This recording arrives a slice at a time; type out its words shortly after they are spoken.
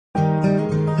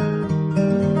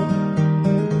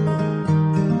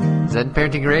Zen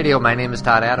Parenting Radio, my name is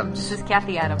Todd Adams. This is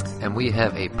Kathy Adams. And we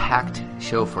have a packed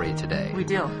show for you today. We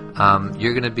do.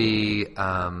 You're going to be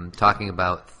talking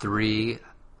about three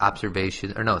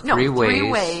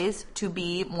ways to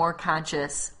be more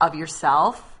conscious of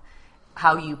yourself,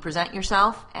 how you present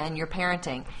yourself, and your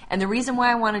parenting. And the reason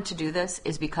why I wanted to do this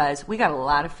is because we got a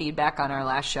lot of feedback on our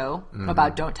last show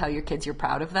about don't tell your kids you're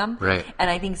proud of them. Right. And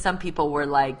I think some people were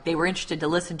like, they were interested to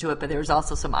listen to it, but there was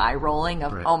also some eye rolling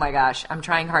of, oh my gosh, I'm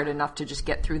trying hard enough to just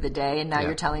get through the day, and now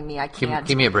you're telling me I can't.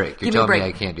 Give me a break. You're telling me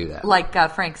I can't do that. Like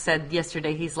Frank said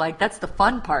yesterday, he's like, that's the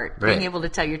fun part, being able to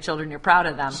tell your children you're proud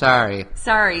of them.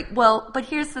 Sorry. Well, but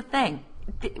here's the thing.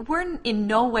 We're in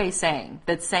no way saying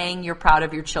that saying you're proud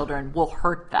of your children will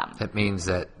hurt them. That means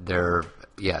that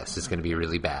it's going to be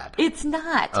really bad. It's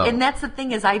not. Oh. And that's the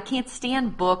thing is I can't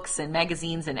stand books and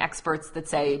magazines and experts that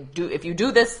say, if you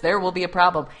do this, there will be a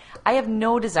problem. I have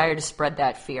no desire to spread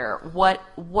that fear. What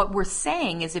we're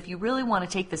saying is if you really want to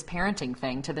take this parenting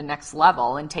thing to the next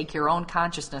level and take your own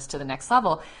consciousness to the next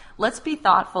level, let's be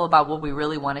thoughtful about what we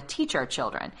really want to teach our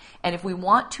children. And if we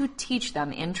want to teach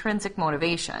them intrinsic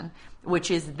motivation,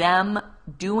 which is them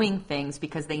doing things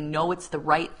because they know it's the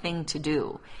right thing to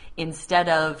do, instead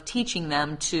of teaching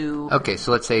them to... Okay,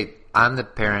 so let's say I'm the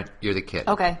parent, you're the kid.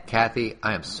 Okay. Kathy,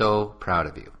 I am so proud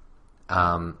of you.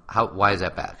 Why is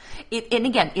that bad? And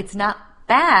again, it's not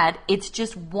bad. It's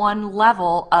just one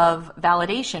level of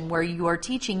validation where you are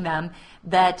teaching them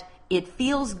that it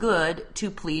feels good to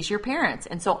please your parents.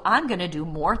 And so I'm going to do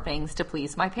more things to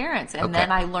please my parents. And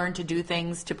then I learn to do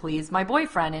things to please my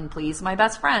boyfriend and please my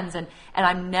best friends. And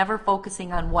I'm never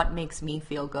focusing on what makes me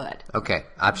feel good. Okay.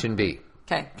 Option B.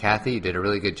 Okay. Kathy, you did a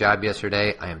really good job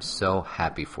yesterday. I am so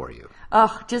happy for you.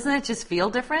 Oh, doesn't it just feel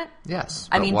different? Yes.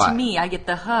 I mean, why? To me, I get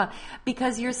the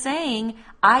because you're saying,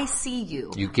 I see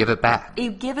you. You give it back.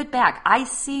 You give it back. I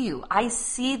see you. I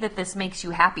see that this makes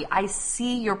you happy. I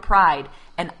see your pride,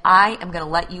 and I am going to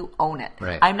let you own it.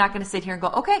 Right. I'm not going to sit here and go,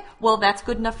 okay, well, that's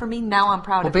good enough for me. Now I'm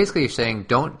proud of you. Well, basically you're saying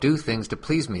don't do things to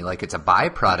please me. Like it's a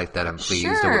byproduct that I'm pleased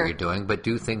at what you're doing, but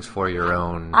do things for your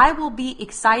own... I will be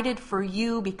excited for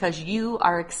you because you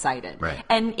are excited. Right.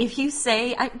 And if you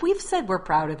say, we've said we're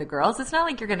proud of the girls. It's not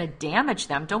like you're going to damage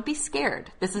them. Don't be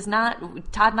scared. This is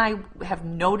not... Todd and I have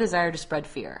no desire to spread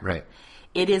fear. Right.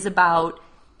 It is about...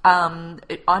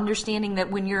 understanding that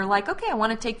when you're like, okay, I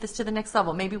want to take this to the next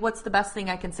level. Maybe what's the best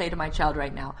thing I can say to my child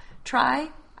right now?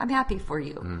 Try, I'm happy for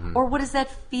you. Mm-hmm. Or what does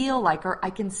that feel like? Or I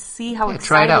can see how excited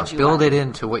try it out. You Build are. it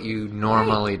into what you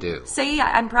normally do. Say,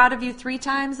 I'm proud of you 3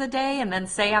 times a day, and then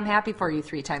say, I'm happy for you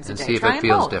 3 times a day. And see if Try it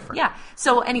feels both. different. Yeah.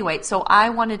 So anyway, I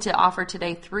wanted to offer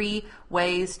today 3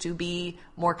 ways to be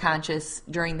more conscious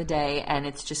during the day, and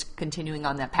it's just continuing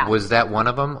on that path. Was that one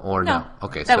of them or no?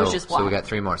 Okay, that was just one. So we got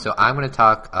 3 more. So I'm going to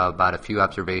talk about a few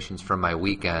observations from my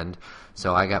weekend.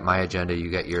 So I got my agenda,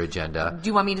 you got your agenda. Do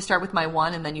you want me to start with my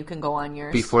one, and then you can go on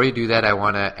yours? Before you do that, I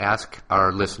want to ask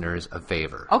our listeners a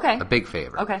favor. Okay. A big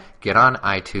favor. Okay. Get on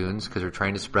iTunes, because we're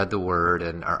trying to spread the word,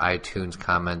 and our iTunes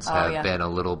comments have been a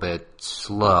little bit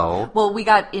slow. Well, we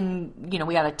got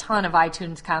a ton of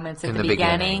iTunes comments at the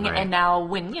beginning, right. And now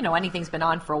when, anything's been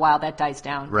on for a while, that dies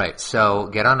down. Right. So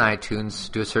get on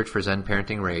iTunes, do a search for Zen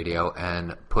Parenting Radio,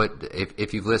 and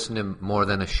if you've listened to more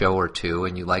than a show or 2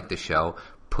 and you like the show,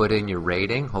 put in your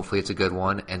rating, hopefully it's a good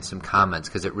one, and some comments,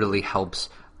 because it really helps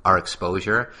our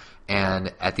exposure.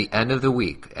 And at the end of the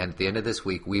week, and at the end of this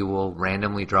week, we will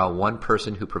randomly draw one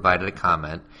person who provided a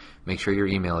comment. Make sure your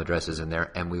email address is in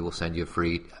there, and we will send you a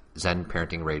free Zen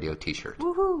Parenting Radio t-shirt.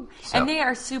 Woohoo! So, and they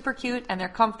are super cute, and they're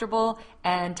comfortable,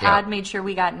 and Todd made sure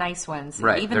we got nice ones.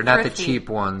 Right. Even they're not thrifty. the cheap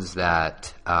ones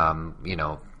that,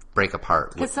 break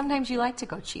apart. Because sometimes you like to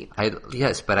go cheap.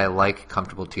 Yes, but I like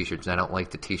comfortable t-shirts. I don't like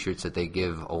the t-shirts that they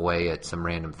give away at some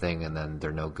random thing and then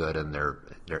they're no good and they're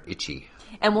itchy.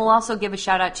 And we'll also give a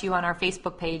shout out to you on our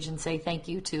Facebook page and say thank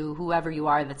you to whoever you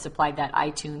are that supplied that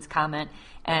iTunes comment.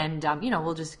 And,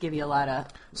 we'll just give you a lot of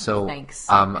thanks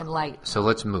and light. So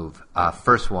let's move.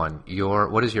 First one,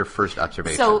 what is your first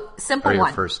observation? So, simple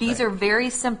one. These thing? are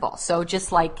very simple. So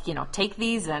just like, take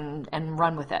these and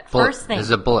run with it. First thing. This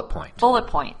is a bullet point. Bullet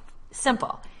point.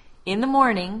 Simple. In the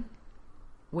morning,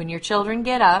 when your children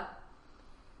get up,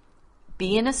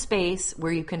 be in a space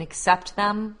where you can accept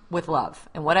them with love.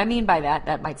 And what I mean by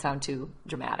that might sound too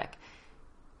dramatic.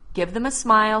 Give them a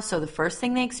smile so the first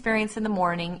thing they experience in the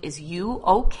morning is you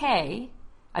okay.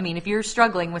 I mean, if you're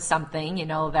struggling with something,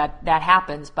 that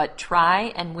happens, but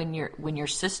try and when your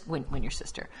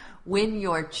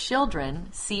children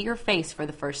see your face for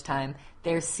the first time,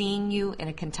 they're seeing you in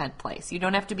a content place. You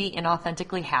don't have to be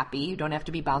inauthentically happy. You don't have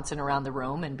to be bouncing around the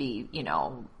room and be,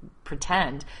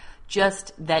 pretend.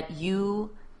 Just that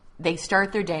you they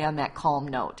start their day on that calm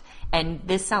note. And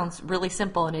this sounds really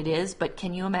simple, and it is, but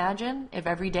can you imagine if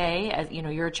every day, as you know,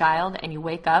 you're a child and you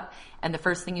wake up and the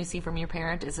first thing you see from your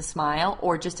parent is a smile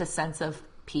or just a sense of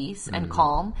peace and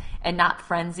calm, and not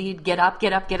frenzied, get up,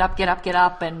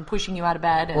 and pushing you out of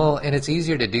bed. Well, and it's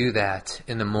easier to do that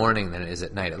in the morning than it is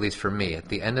at night, at least for me. At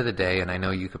the end of the day, and I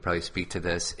know you could probably speak to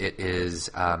this, it is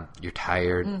you're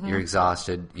tired, you're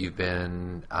exhausted, you've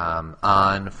been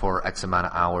on for X amount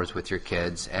of hours with your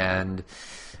kids, and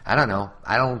I don't know,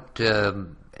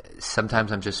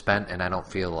 sometimes I'm just spent and I don't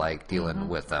feel like dealing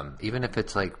with them, even if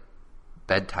it's like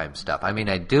bedtime stuff. I mean,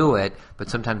 I do it, but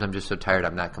sometimes I'm just so tired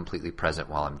I'm not completely present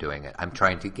while I'm doing it. I'm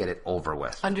trying to get it over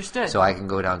with. Understood. So I can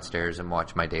go downstairs and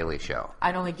watch my daily show.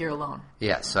 I don't think you're alone.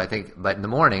 Yes, so I think, but in the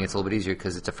morning it's a little bit easier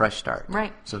because it's a fresh start.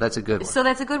 Right. So that's a good one. So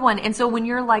that's a good one. And so when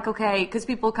you're like, okay, because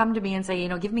people come to me and say,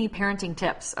 give me parenting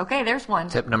tips. Okay, there's one.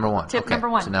 Tip number one. Tip number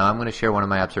one. So now I'm going to share one of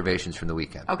my observations from the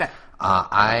weekend. Okay.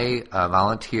 I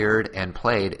volunteered and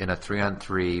played in a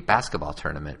 3-on-3 basketball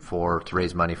tournament to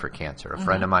raise money for cancer. A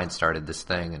friend of mine started this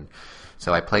thing, and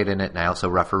so I played in it, and I also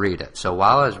refereed it. So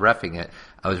while I was reffing it,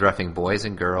 I was reffing boys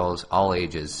and girls, all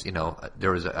ages.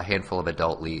 There was a handful of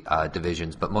adult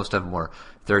divisions, but most of them were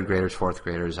 3rd graders, 4th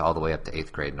graders, all the way up to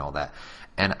 8th grade and all that.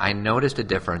 And I noticed a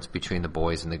difference between the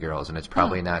boys and the girls, and it's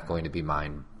probably not going to be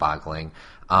mind-boggling.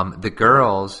 The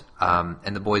girls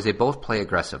and the boys, they both play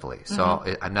aggressively. So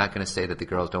I'm not going to say that the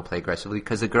girls don't play aggressively,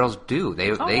 because the girls do. They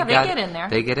get in there.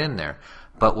 They get in there.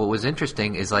 But what was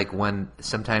interesting is like when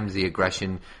sometimes the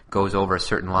aggression goes over a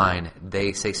certain line,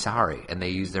 they say sorry and they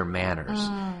use their manners.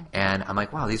 And I'm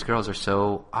like, wow, these girls are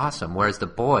so awesome. Whereas the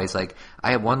boys, like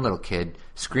I had one little kid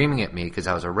screaming at me because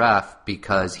I was a ref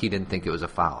because he didn't think it was a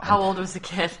foul. How old was the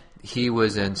kid? He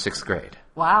was in 6th grade.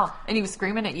 Wow. And he was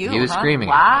screaming at you, He was screaming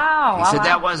Wow. at me. He said,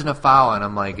 that wasn't a foul. And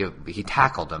I'm like, he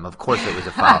tackled him. Of course it was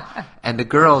a foul. And the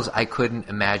girls, I couldn't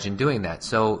imagine doing that.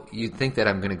 So you'd think that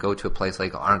I'm going to go to a place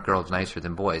like, aren't girls nicer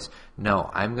than boys? No,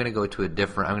 I'm going to go to I'm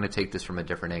going to take this from a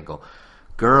different angle.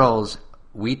 Girls,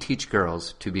 we teach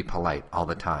girls to be polite all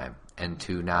the time and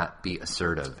to not be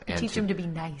assertive. We teach them to be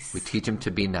nice. We teach them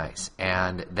to be nice.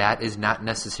 And that is not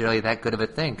necessarily that good of a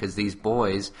thing, because these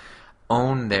boys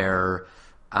own their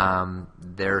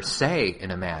say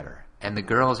in a matter, and the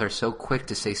girls are so quick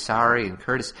to say sorry and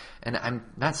courteous. And I'm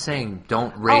not saying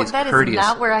don't raise that courteous. Is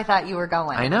not where I thought you were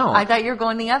going. I know. I thought you were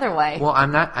going the other way. Well,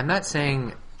 I'm not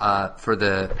saying for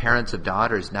the parents of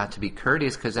daughters not to be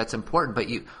courteous, because that's important. But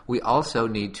we also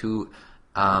need to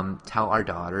tell our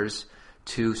daughters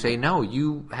to say, no,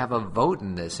 you have a vote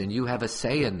in this and you have a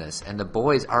say in this. And the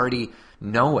boys already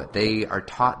know it. They are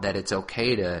taught that it's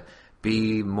okay to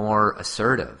be more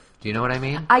assertive. Do you know what I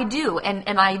mean? I do,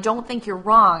 and I don't think you're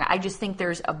wrong. I just think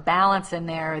there's a balance in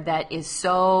there that is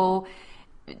so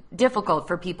difficult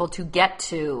for people to get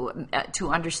to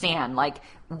understand. Like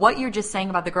what you're just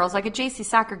saying about the girls, like a JC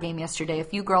soccer game yesterday, a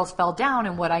few girls fell down,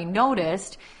 and what I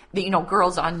noticed, that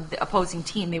girls on the opposing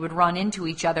team, they would run into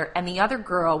each other, and the other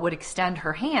girl would extend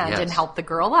her hand and help the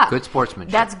girl up. Good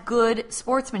sportsmanship. That's good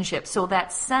sportsmanship. So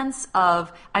that sense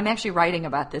of, I'm actually writing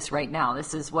about this right now.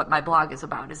 This is what my blog is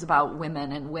about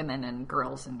women and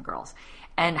girls,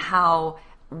 and how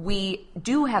we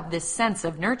do have this sense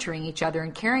of nurturing each other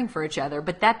and caring for each other,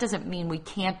 but that doesn't mean we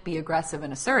can't be aggressive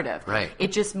and assertive. Right.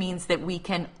 It just means that we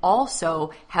can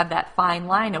also have that fine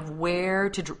line of where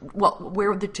to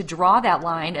draw that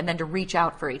line and then to reach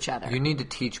out for each other. You need to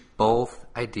teach both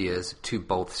ideas to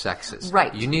both sexes.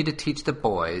 Right. You need to teach the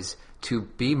boys to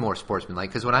be more sportsmanlike,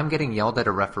 because when I'm getting yelled at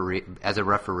as a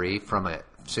referee from a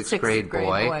sixth grade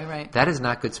boy, right. That is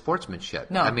not good sportsmanship.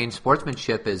 No. I mean,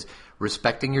 sportsmanship is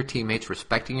respecting your teammates,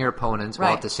 respecting your opponents, right.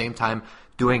 while at the same time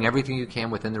doing everything you can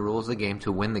within the rules of the game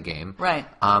to win the game. Right.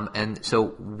 And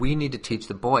so we need to teach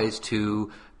the boys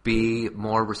to be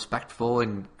more respectful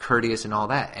and courteous and all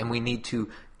that. And we need to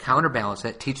counterbalance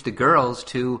that, teach the girls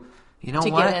to,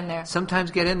 get in there.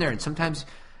 Sometimes get in there, and sometimes,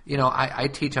 I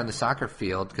teach on the soccer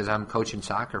field because I'm coaching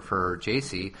soccer for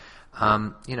JC.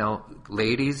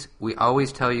 Ladies, we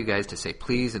always tell you guys to say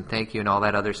please and thank you and all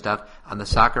that other stuff. On the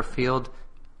soccer field,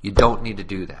 you don't need to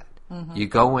do that. Mm-hmm. You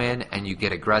go in and you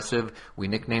get aggressive. We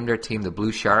nicknamed our team the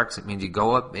Blue Sharks. It means you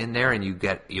go up in there and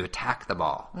you attack the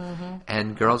ball. Mm-hmm.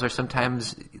 And girls are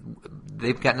sometimes,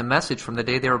 they've gotten a message from the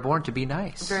day they were born to be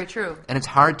nice. Very true. And it's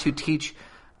hard to teach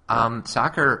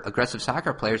aggressive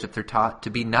soccer players if they're taught to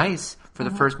be nice for the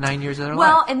first 9 years of their life.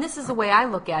 Well, and this is the way I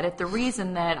look at it. The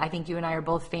reason that I think you and I are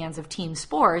both fans of team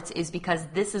sports is because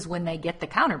this is when they get the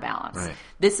counterbalance. Right.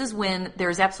 This is when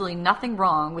there's absolutely nothing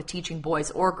wrong with teaching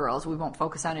boys or girls. We won't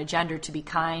focus on a gender, to be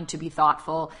kind, to be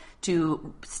thoughtful,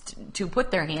 to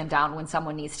put their hand down when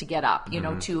someone needs to get up,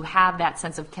 to have that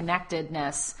sense of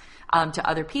connectedness to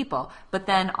other people. But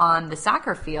then on the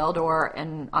soccer field or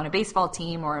on a baseball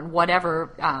team or in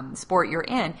whatever sport you're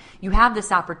in, you have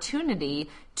this opportunity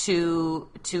to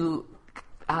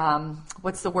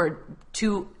what's the word?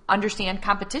 To understand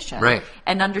competition. Right.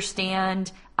 And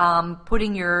understand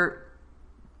putting your...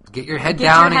 Get your head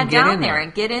down and get in there.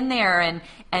 And get in there and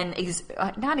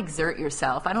not exert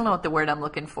yourself. I don't know what the word I'm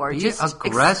looking for. Be just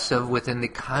aggressive within the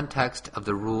context of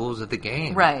the rules of the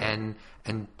game. Right.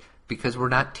 And because we're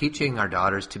not teaching our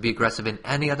daughters to be aggressive in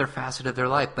any other facet of their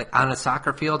life. But on a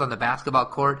soccer field, on the basketball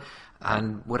court,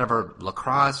 on whatever,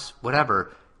 lacrosse,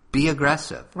 whatever, be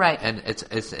aggressive. Right. And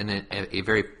it's a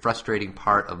very frustrating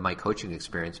part of my coaching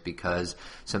experience because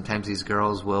sometimes these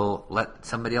girls will let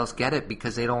somebody else get it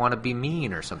because they don't want to be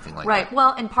mean or something like that. Right.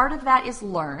 Well, and part of that is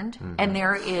learned, and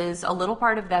there is a little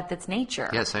part of that that's nature.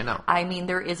 Yes, I know. I mean,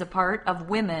 there is a part of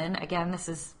women, again, this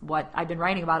is what I've been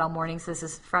writing about all morning, so this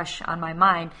is fresh on my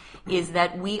mind, is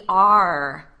that we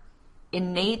are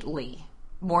innately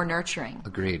more nurturing.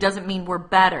 Agreed. Doesn't mean we're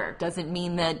better. Doesn't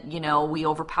mean that, we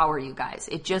overpower you guys.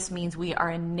 It just means we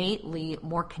are innately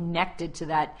more connected to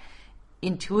that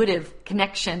intuitive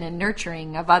connection and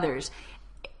nurturing of others.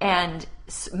 And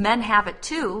men have it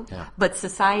too, but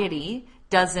society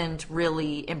doesn't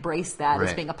really embrace that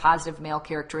as being a positive male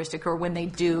characteristic, or when they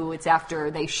do, it's after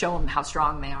they show them how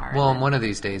strong they are. Well, one of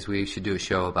these days we should do a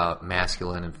show about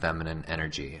masculine and feminine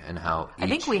energy and how I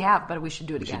think we have, but we should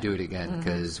do it again. We should do it again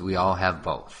because we all have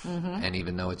both. And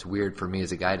even though it's weird for me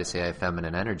as a guy to say I have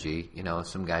feminine energy,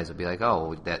 some guys will be like,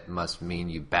 oh, that must mean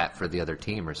you bat for the other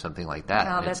team or something like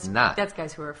that. No, it's not. That's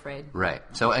guys who are afraid. Right.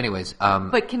 So anyways.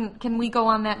 But can we go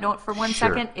on that note for one Sure.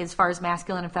 second as far as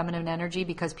masculine and feminine energy,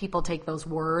 because people take those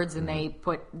words and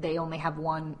they only have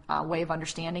one way of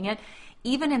understanding it.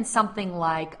 Even in something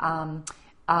like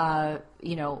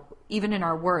even in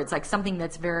our words, like something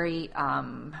that's very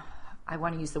I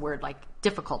want to use the word like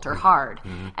difficult or hard,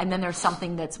 and then there's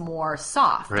something that's more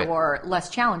soft or less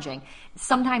challenging.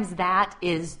 Sometimes that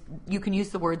is, you can use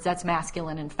the words that's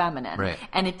masculine and feminine,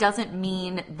 and it doesn't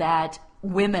mean that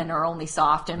women are only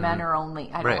soft and men are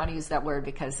only, I don't want to use that word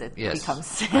because it becomes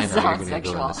sounds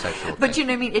sexual. But you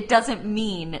know what I mean? It doesn't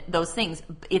mean those things.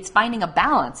 It's finding a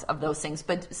balance of those things.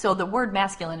 But so the word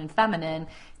masculine and feminine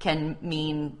can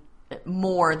mean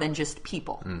more than just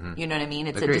people. You know what I mean?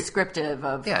 It's Agreed. A descriptive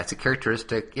of... Yeah, it's a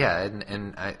characteristic. Yeah,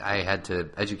 and I had to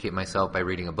educate myself by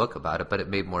reading a book about it, but it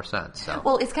made more sense. So.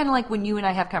 Well, it's kind of like when you and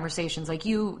I have conversations, like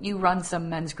you run some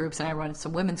men's groups and I run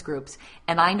some women's groups,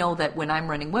 and I know that when I'm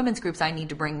running women's groups, I need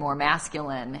to bring more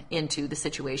masculine into the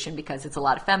situation because it's a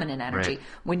lot of feminine energy. Right.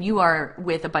 When you are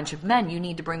with a bunch of men, you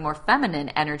need to bring more feminine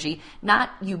energy, not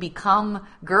you become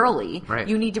girly. Right.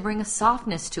 You need to bring a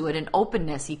softness to it, an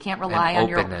openness. You can't rely on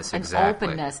your... Exactly.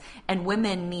 Openness, and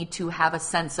women need to have a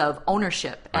sense of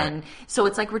ownership, and so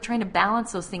it's like we're trying to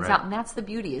balance those things out, and that's the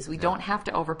beauty is we don't have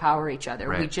to overpower each other.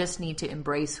 We just need to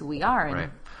embrace who we are.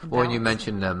 And well, and you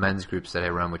mentioned men's groups that I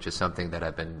run, which is something that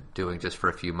I've been doing just for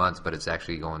a few months, but it's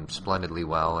actually going splendidly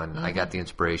well, and I got the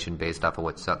inspiration based off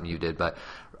of something you did. But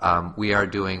we are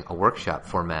doing a workshop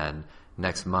for men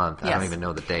next month. I don't even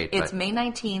know the date. It's May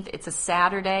 19th. It's a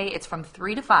Saturday. It's from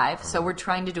 3 to 5, so we're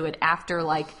trying to do it after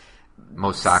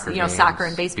most soccer games, soccer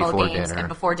and baseball games, dinner. and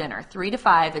before dinner. 3 to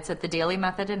 5. It's at the Daily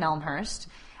Method in Elmhurst.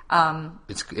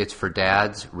 It's for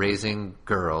dads raising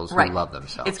girls who love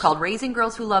themselves. It's called Raising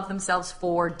Girls Who Love Themselves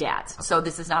for Dads. Okay. So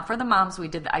this is not for the moms.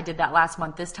 I did that last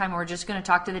month. This time we're just going to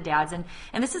talk to the dads, and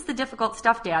this is the difficult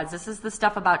stuff, dads. This is the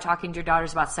stuff about talking to your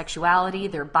daughters about sexuality,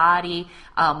 their body,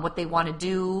 what they want to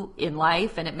do in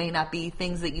life, and it may not be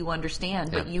things that you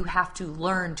understand, but you have to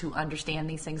learn to understand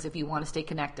these things if you want to stay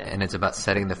connected. And it's about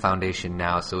setting the foundation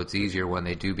now, so it's easier when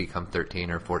they do become 13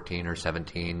 or 14 or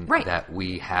 17 that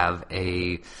we have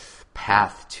a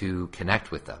path to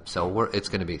connect with them. So it's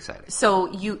going to be exciting. So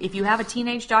if you have a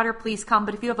teenage daughter, please come.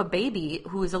 But if you have a baby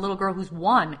who is a little girl who's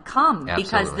 1, come. Absolutely.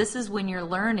 Because this is when you're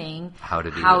learning how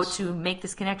to make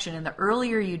this connection. And the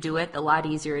earlier you do it, the lot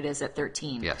easier it is at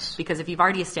 13. Yes. Because if you've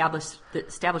already established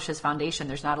this foundation,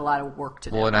 there's not a lot of work to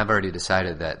do. Well, and I've already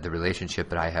decided that the relationship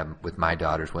that I have with my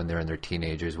daughters when they're in their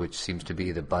teenagers, which seems to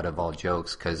be the butt of all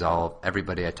jokes, because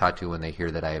everybody I talk to when they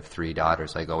hear that I have 3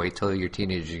 daughters, I go, wait till you're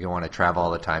teenagers, you're going to want to travel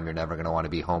all the time. time. You're never going to want to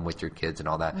be home with your kids and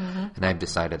all that. And I've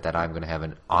decided that I'm going to have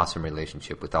an awesome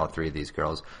relationship with all three of these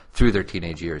girls through their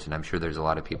teenage years. And I'm sure there's a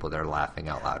lot of people that are laughing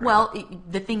out loud. Well,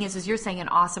 the thing is you're saying an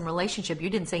awesome relationship. You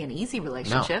didn't say an easy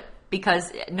relationship. No.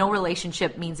 Because no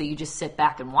relationship means that you just sit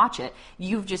back and watch it.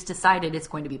 You've just decided it's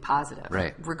going to be positive.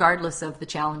 Right. Regardless of the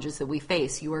challenges that we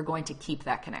face, you are going to keep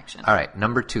that connection. All right,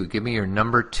 number 2. Give me your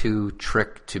number 2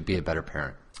 trick to be a better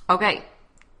parent. Okay.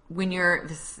 When you're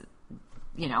this,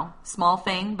 small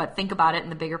thing, but think about it in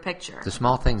the bigger picture. The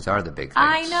small things are the big things.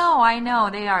 I know.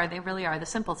 They are. They really are. The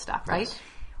simple stuff, right? Yes.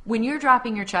 When you're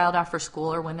dropping your child off for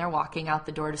school, or when they're walking out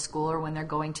the door to school, or when they're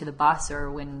going to the bus, or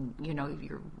when,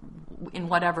 you're in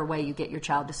whatever way you get your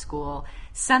child to school,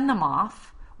 send them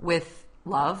off with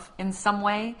love in some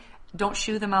way. Don't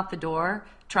shoo them out the door.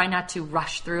 Try not to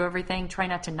rush through everything. Try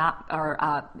not to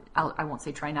I won't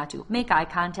say try not to. Make eye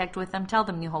contact with them. Tell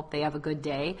them you hope they have a good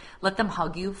day. Let them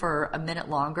hug you for a minute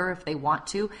longer if they want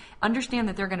to. Understand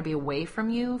that they're going to be away from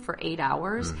you for 8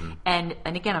 hours. And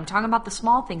again, I'm talking about the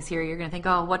small things here. You're going to think,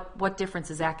 oh, what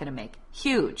difference is that going to make?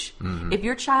 Huge. If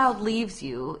your child leaves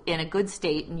you in a good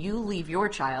state and you leave your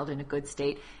child in a good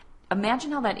state,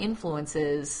 imagine how that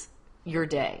influences your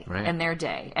day and their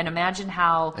day. And imagine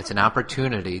how... It's an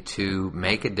opportunity to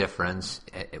make a difference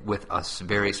with a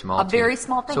very small thing. Very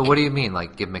small thing. So what do you mean?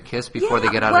 Like give them a kiss before they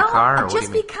get out of the car? Or just what do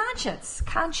you mean? be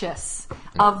conscious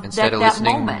of instead that of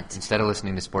moment. Instead of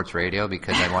listening to sports radio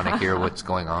because I want to hear what's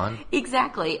going on?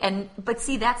 Exactly. But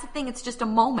see, that's the thing. It's just a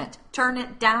moment. Turn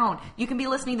it down. You can be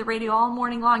listening to the radio all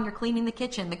morning long. You're cleaning the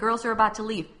kitchen. The girls are about to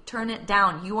leave. Turn it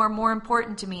down. You are more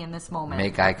important to me in this moment.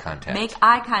 Make eye contact. Make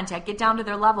eye contact. Get down to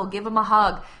their level. Give them a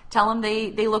hug. Tell them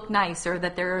they look nice, or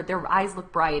that their eyes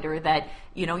look bright, or that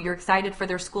you're excited for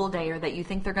their school day, or that you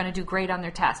think they're going to do great on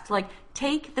their test. Like,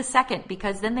 take the second,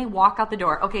 because then they walk out the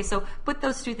door. Okay, so put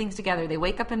those two things together. They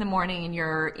wake up in the morning and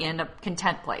you're in a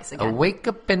content place again. I wake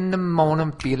up in the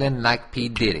morning feeling like P.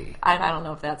 Diddy. I don't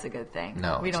know if that's a good thing.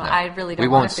 No, we don't. Not. I really don't. We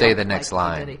want won't to say feel the next like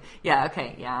line. P. Diddy. Yeah.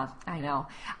 Okay. Yeah. I know.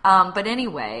 But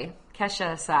anyway,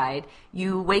 Kesha aside,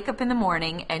 you wake up in the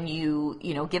morning and you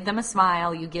give them a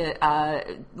smile, you get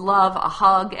love, a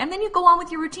hug, and then you go on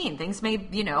with your routine. Things may,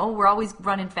 we're always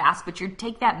running fast, but you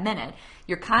take that minute.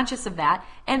 You're conscious of that.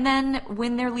 And then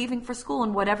when they're leaving for school,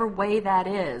 in whatever way that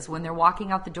is, when they're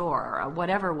walking out the door, or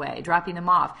whatever way, dropping them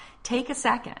off, take a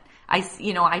second.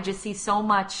 I just see so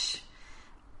much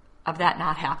of that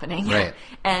not happening. Right.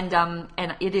 And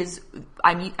it is,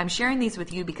 I'm sharing these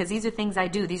with you because these are things I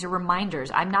do. These are reminders.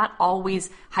 I'm not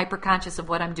always hyper conscious of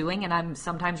what I'm doing, and I'm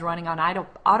sometimes running on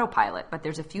autopilot, but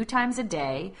there's a few times a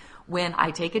day when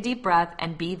I take a deep breath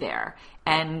and be there.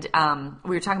 And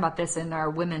we were talking about this in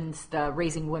our the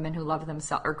Raising Women Who Love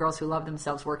Themselves, or Girls Who Love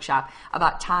Themselves workshop,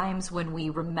 about times when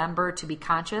we remember to be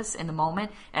conscious in the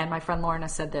moment. And my friend Lorna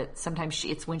said that sometimes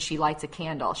it's when she lights a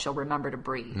candle, she'll remember to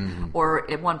breathe. Or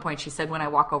at one point she said, when I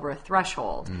walk over a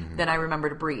threshold, then I remember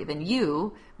to breathe. And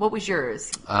you, what was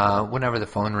yours? Whenever the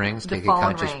phone rings, take a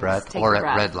conscious breath, or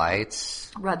at red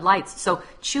lights. Red lights. So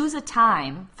choose a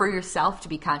time for yourself to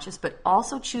be conscious, but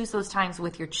also choose those times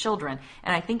with your children.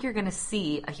 And I think you're going to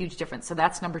see a huge difference. So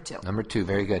that's number 2. Number 2,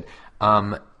 very good.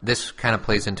 This kind of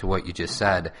plays into what you just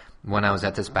said. When I was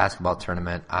at this basketball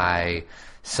tournament, I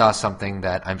saw something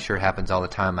that I'm sure happens all the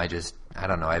time. I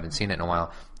don't know, I haven't seen it in a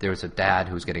while. There was a dad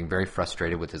who was getting very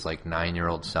frustrated with his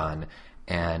 9-year-old son,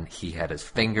 and he had his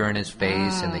finger in his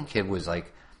face, and the kid was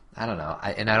like, I don't know.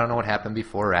 I don't know what happened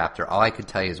before or after. All I could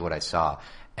tell you is what I saw.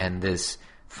 And this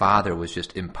father was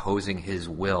just imposing his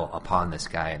will upon this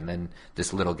guy. And then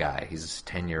this little guy, he's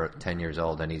 10 years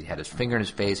old, and he had his finger in his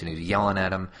face, and he was yelling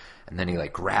at him. And then he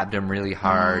grabbed him really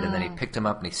hard, and then he picked him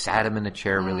up and he sat him in the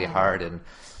chair really hard. And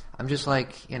I'm just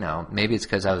maybe it's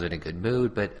because I was in a good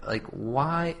mood, but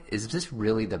why is this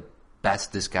really the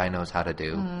best this guy knows how to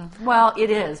do? Well, it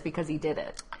is, because he did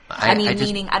it. I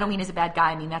don't mean he's a bad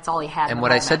guy. I mean, that's all he had. And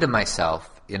what I said to myself,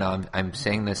 I'm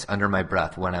saying this under my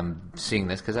breath when I'm seeing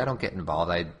this, because I don't get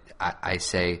involved. I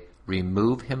say,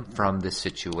 remove him from this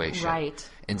situation. Right.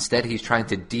 Instead, he's trying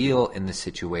to deal in the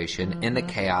situation, in the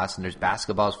chaos, and there's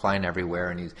basketballs flying everywhere,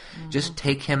 and he's just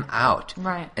take him out,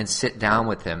 and sit down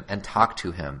with him and talk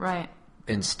to him. Right.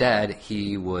 Instead,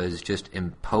 he was just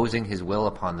imposing his will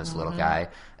upon this little guy,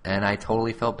 and I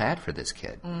totally felt bad for this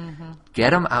kid.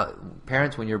 Get him out.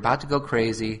 Parents, when you're about to go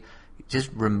crazy, just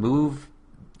remove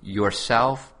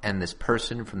yourself and this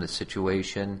person from the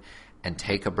situation and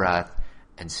take a breath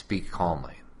and speak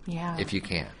calmly. Yeah. If you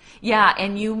can. Yeah,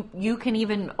 and you can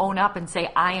even own up and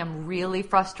say, I am really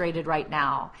frustrated right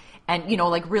now. And,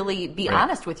 like really be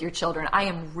honest with your children. I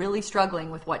am really struggling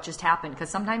with what just happened, because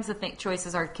sometimes the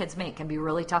choices our kids make can be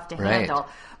really tough to handle.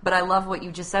 But I love what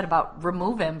you just said about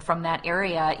remove him from that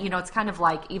area. It's kind of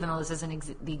like, even though this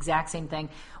isn't the exact same thing,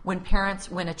 when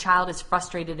a child is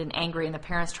frustrated and angry and the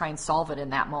parents try and solve it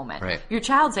in that moment. Right. Your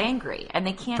child's angry and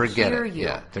they can't hear you.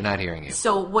 Yeah, they're not hearing you.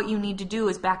 So what you need to do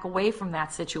is back away from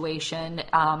that situation,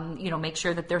 make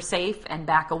sure that they're safe and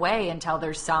back away until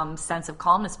there's some sense of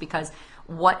calmness, because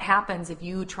what happens if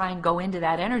you try and go into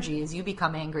that energy is you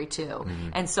become angry too. Mm-hmm.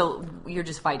 And so you're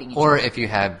just fighting each other. Or if you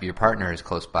have your partners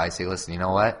close by, say, listen, you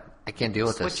know what? I can't deal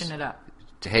with this. Switching it up.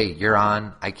 Hey, you're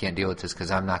on. I can't deal with this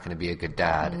because I'm not going to be a good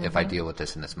dad if I deal with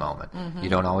this in this moment. You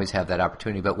don't always have that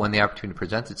opportunity, but when the opportunity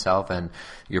presents itself and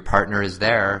your partner is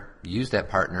there, use that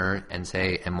partner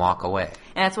and walk away.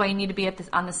 And that's why you need to be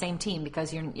on the same team,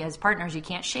 because as partners, you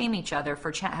can't shame each other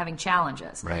for having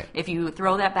challenges. Right. If you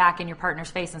throw that back in your partner's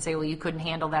face and say, well, you couldn't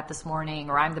handle that this morning,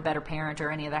 or I'm the better parent,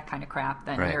 or any of that kind of crap,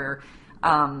 then you're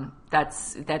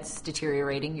that's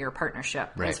deteriorating your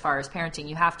partnership as far as parenting.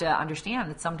 You have to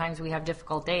understand that sometimes we have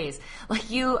difficult days.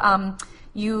 Like you're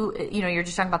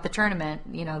just talking about the tournament,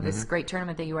 this great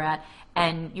tournament that you were at,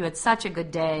 and you had such a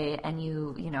good day, and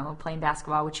you playing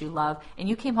basketball, which you love, and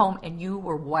you came home and you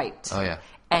were wiped. Oh yeah.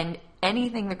 And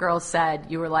anything the girls said,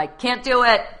 you were like, can't do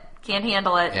it. Can't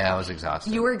handle it. Yeah, I was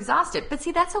exhausted. You were exhausted. But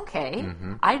see, that's okay.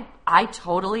 I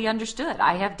totally understood.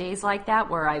 I have days like that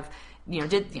where I've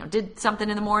did something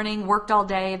in the morning, worked all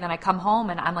day, and then I come home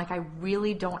and I'm like, I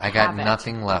really don't have it. I got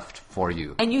nothing left for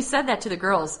you. And you said that to the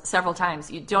girls several times.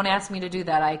 You don't ask me to do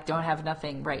that. I don't have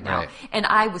nothing right now. Right. And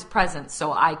I was present,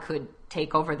 so I could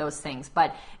take over those things.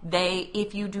 But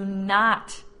if you do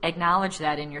not acknowledge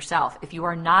that in yourself, if you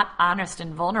are not honest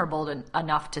and vulnerable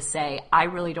enough to say, I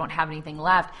really don't have anything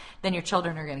left, then your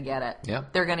children are going to get it. Yeah.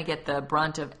 They're going to get the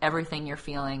brunt of everything you're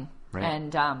feeling. Right.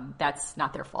 And that's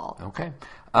not their fault. Okay.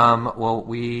 Well,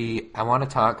 I want to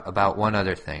talk about one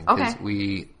other thing. Okay.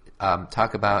 We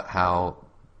talk about how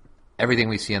everything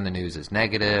we see on the news is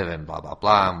negative and blah, blah,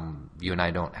 blah. You and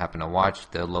I don't happen to watch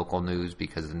the local news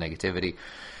because of the negativity.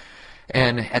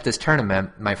 And at this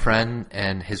tournament, my friend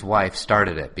and his wife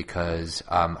started it because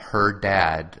her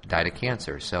dad died of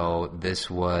cancer. So this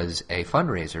was a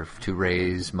fundraiser to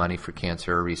raise money for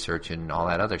cancer research and all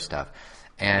that other stuff.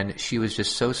 And she was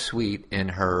just so sweet in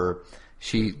her.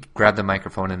 She grabbed the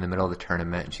microphone in the middle of the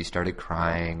tournament and she started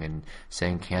crying and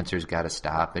saying cancer's got to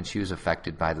stop. And she was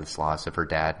affected by this loss of her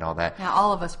dad and all that. Yeah,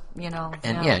 all of us,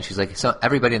 And she's like, so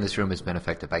everybody in this room has been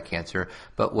affected by cancer.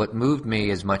 But what moved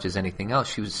me as much as anything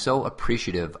else, she was so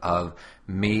appreciative of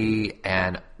me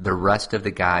and the rest of the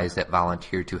guys that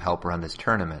volunteered to help run this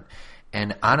tournament.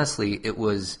 And honestly, it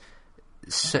was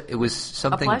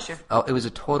something. A pleasure. Oh, it was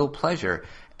a total pleasure.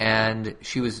 And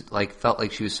she felt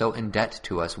like she was so in debt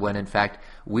to us when in fact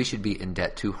we should be in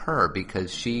debt to her,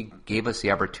 because she gave us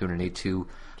the opportunity to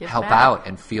help out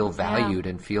and feel valued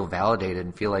and feel validated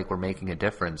and feel like we're making a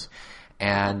difference.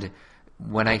 And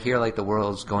when I hear like the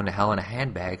world's going to hell in a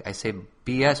handbag, I say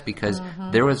BS, because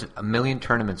there was a million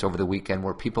tournaments over the weekend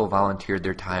where people volunteered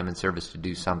their time and service to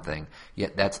do something,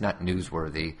 yet that's not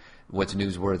newsworthy. What's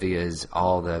newsworthy is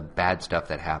all the bad stuff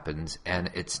that happens, and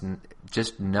it's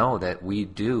just know that we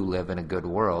do live in a good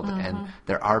world, and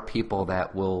there are people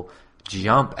that will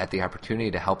jump at the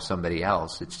opportunity to help somebody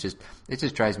else. It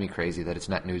just drives me crazy that it's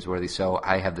not newsworthy. So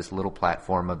I have this little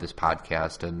platform of this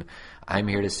podcast, and I'm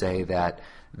here to say that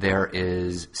there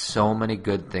is so many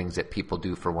good things that people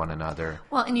do for one another.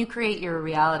 Well, and you create your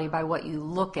reality by what you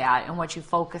look at and what you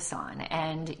focus on.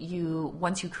 And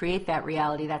once you create that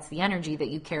reality, that's the energy that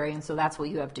you carry, and so that's what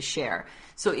you have to share.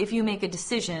 So if you make a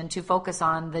decision to focus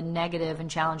on the negative and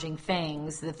challenging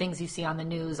things, the things you see on the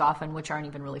news often, which aren't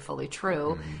even really fully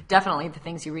true, definitely the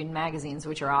things you read in magazines,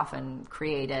 which are often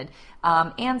created,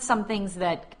 and some things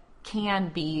that can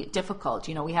be difficult.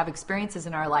 We have experiences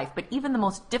in our life, but even the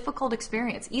most difficult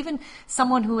experience, even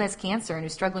someone who has cancer and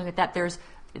who's struggling with that, this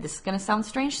is going to sound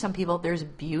strange to some people, there's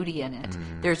beauty in it.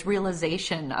 There's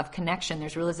realization of connection.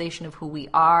 There's realization of who we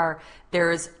are.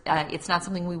 It's not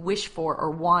something we wish for or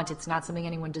want. It's not something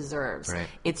anyone deserves. Right.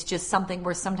 It's just something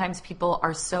where sometimes people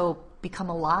are so become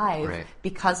alive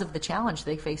because of the challenge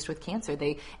they faced with cancer.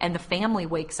 And the family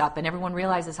wakes up and everyone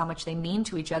realizes how much they mean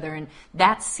to each other, and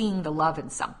that's seeing the love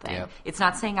in something. Yep. It's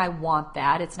not saying I want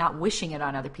that. It's not wishing it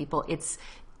on other people. If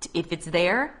it's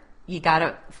there, you got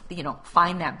to,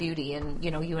 find that beauty. And,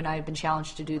 you and I have been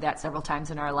challenged to do that several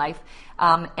times in our life.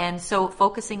 And so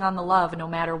focusing on the love, no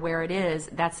matter where it is,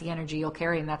 that's the energy you'll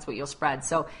carry and that's what you'll spread.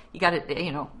 So you got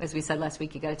to, as we said last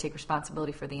week, you got to take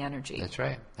responsibility for the energy. That's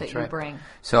right. That you bring.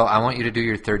 So I want you to do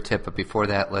your third tip, but before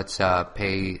that, let's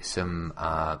pay some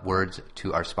words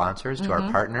to our sponsors, to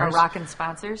our partners. Our rockin'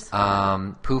 sponsors.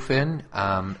 Poofin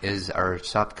is our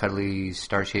soft, cuddly,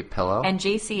 star-shaped pillow. And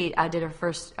JC did her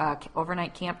first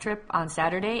overnight camp trip on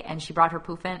Saturday, and she brought her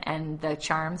Poofin and the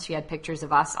charms. She had pictures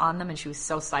of us on them, and she was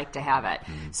so psyched to have it.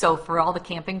 So for all the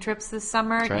camping trips this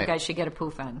summer, you guys should get a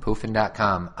Poofin.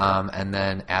 Poofin.com. And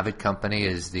then Avid Company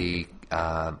is the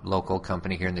local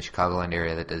company here in the Chicagoland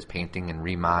area that does painting and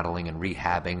remodeling and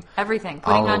rehabbing. Everything.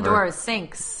 Putting on doors,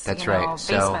 sinks, That's right.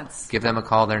 basements. So give them a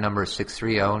call. Their number is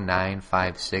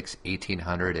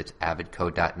 630-956-1800. It's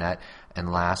avidco.net. And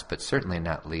last but certainly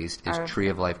not least is Tree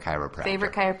of Life Chiropractor.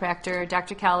 Favorite chiropractor,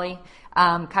 Dr. Kelly,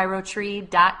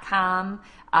 chirotree.com.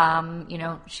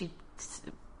 She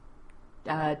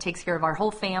takes care of our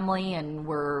whole family, and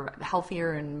we're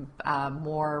healthier and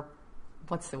more,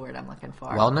 what's the word I'm looking for?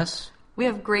 Wellness? We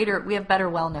have better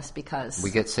wellness because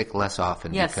we get sick less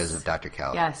often because of Dr.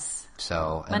 Kelly. Yes.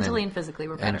 So mentally and physically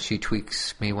we're better. And she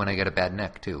tweaks me when I get a bad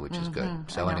neck too, which is good.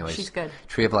 So anyways, she's good.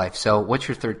 Tree of Life. So what's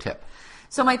your third tip?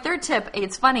 So my third tip,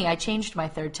 it's funny, I changed my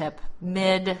third tip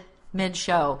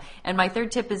mid-show. And my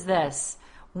third tip is this.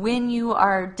 When you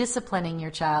are disciplining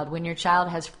your child, when your child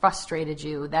has frustrated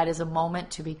you, that is a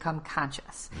moment to become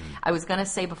conscious. I was going to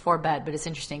say before bed, but it's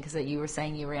interesting because you were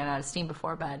saying you ran out of steam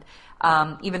before bed,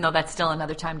 even though that's still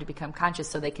another time to become conscious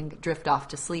so they can drift off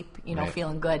to sleep,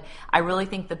 feeling good. I really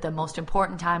think that the most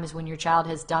important time is when your child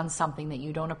has done something that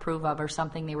you don't approve of or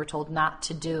something they were told not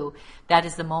to do. That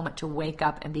is the moment to wake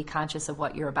up and be conscious of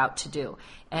what you're about to do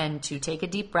and to take a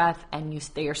deep breath, and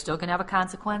they are still going to have a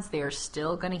consequence. They are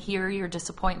still going to hear your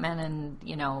disappointment and,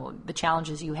 the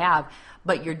challenges you have,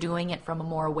 but you're doing it from a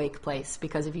more awake place,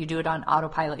 because if you do it on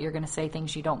autopilot, you're going to say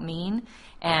things you don't mean,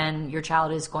 and your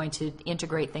child is going to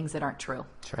integrate things that aren't true.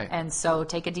 That's right. And so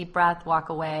take a deep breath, walk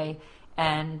away,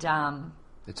 and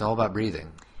it's all about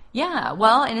breathing. Yeah,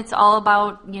 well, and it's all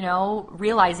about,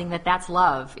 realizing that that's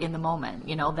love in the moment.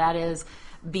 That is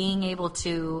being able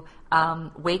to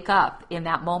wake up in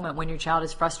that moment when your child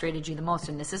has frustrated you the most.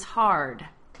 And this is hard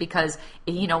because,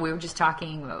 we were just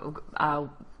talking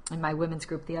in my women's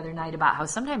group the other night about how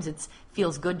sometimes it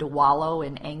feels good to wallow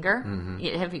in anger.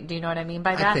 Do you know what I mean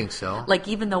by that? I think so. Like,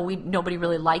 even though nobody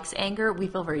really likes anger, we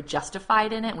feel very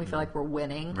justified in it, and we feel like we're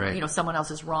winning. Right. Someone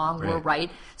else is wrong, we're right.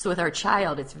 So with our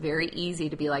child, it's very easy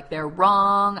to be like, they're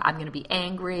wrong, I'm going to be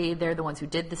angry, they're the ones who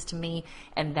did this to me,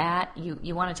 and that,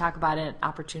 you want to talk about an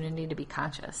opportunity to be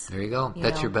conscious. There you go.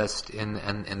 That's your best,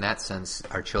 in that sense,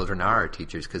 our children are our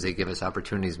teachers, because they give us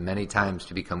opportunities many times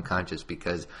to become conscious,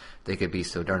 because they could be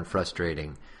so darn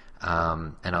frustrating.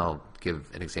 And I'll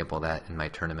give an example of that in my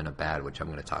tournament of bad, which I'm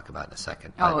going to talk about in a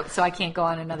second. So I can't go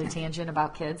on another tangent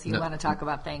about kids? You want to talk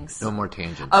about things? No more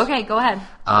tangents. Okay, go ahead.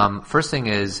 First thing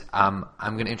is, I'm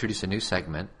going to introduce a new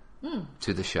segment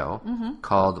to the show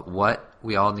called What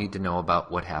We All Need to Know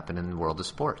About What Happened in the World of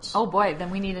Sports. Oh boy,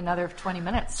 then we need another 20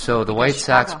 minutes. So the White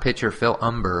Sox pitcher Phil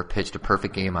Humber pitched a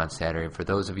perfect game on Saturday. And for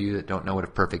those of you that don't know what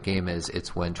a perfect game is,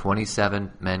 it's when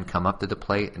 27 men come up to the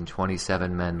plate and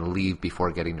 27 men leave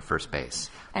before getting to first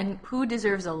base. And who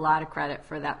deserves a lot of credit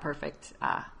for that perfect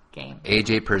game?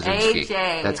 AJ Pierzynski.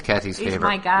 AJ. That's Kathy's He's favorite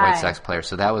my guy. White Sox player.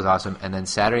 So that was awesome. And then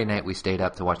Saturday night we stayed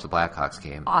up to watch the Blackhawks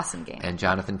game. Awesome game. And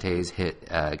Jonathan Toews hit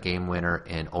a game winner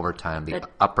in overtime, the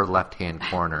upper left-hand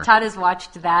corner. Todd has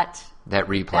watched that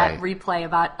replay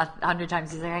about 100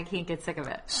 times. He's like, I can't get sick of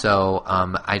it. So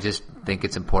I just think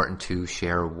it's important to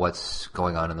share what's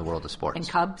going on in the world of sports. And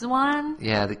Cubs won.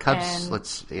 Yeah, the Cubs,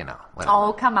 whatever.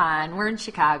 Oh, come on. We're in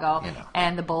Chicago.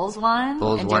 And the Bulls won.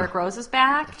 And Derrick Rose is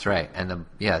back. That's right. And the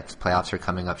playoffs are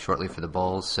coming up shortly for the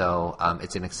Bulls. So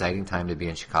it's an exciting time to be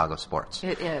in Chicago sports.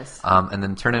 It is. And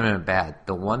then tournament of bad.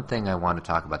 The one thing I want to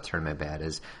talk about tournament of bad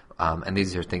is, and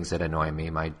these are things that annoy me,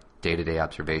 my day-to-day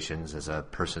observations as a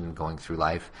person going through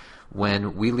life.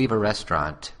 When we leave a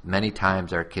restaurant, many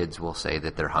times our kids will say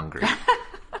that they're hungry.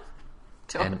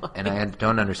 Totally. And I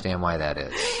don't understand why that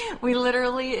is. We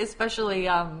literally, especially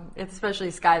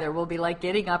Skyler, will be like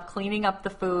getting up, cleaning up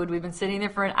the food. We've been sitting there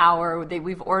for an hour.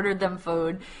 We've ordered them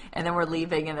food, and then we're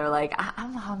leaving, and they're like,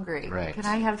 I'm hungry. Right. Can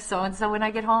I have so-and-so when I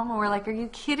get home? And we're like, are you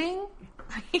kidding?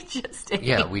 We just ate.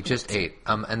 Yeah, we just ate.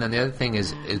 And then the other thing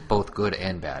is both good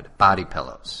and bad. Body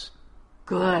pillows.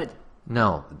 Good.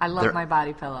 No. I love my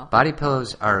body pillow. Body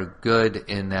pillows are good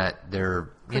in that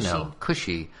they're,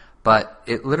 cushy, but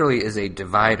it literally is a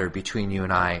divider between you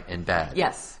and I in bed.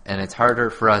 Yes. And it's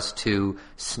harder for us to,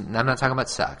 I'm not talking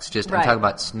about sex, I'm talking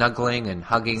about snuggling and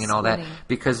hugging and all that,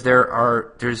 because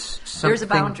there's a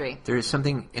boundary. There's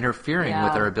something interfering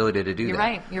with our ability to do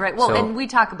that. You're right. Well, and we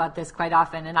talk about this quite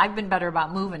often, and I've been better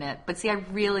about moving it. But see, I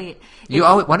really...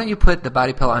 why don't you put the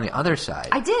body pillow on the other side?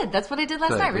 I did. That's what I did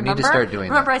last night. Remember? You need to start doing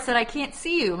Remember, I said, I can't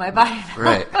see you. My body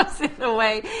was in the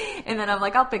way. And then I'm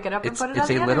like, I'll pick it up and put it on the other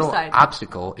side. It's a little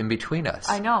obstacle in between us.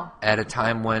 I know. At a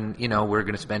time when, we're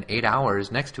going to spend 8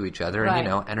 hours next to each other and,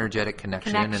 energetic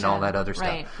connection and all that other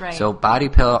stuff. Right. So body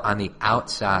pillow on the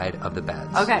outside of the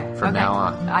beds. Okay. From now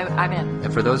on. I'm in.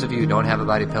 And for those of you who don't have a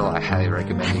body pillow, I highly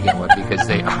recommend you get one because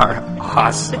they are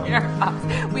awesome.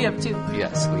 We have 2.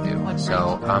 Yes, we do.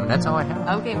 So that's all I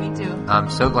have. Okay, me too. I'm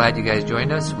so glad you guys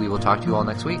joined us. We will talk to you all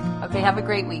next week. Okay, have a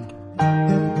great week.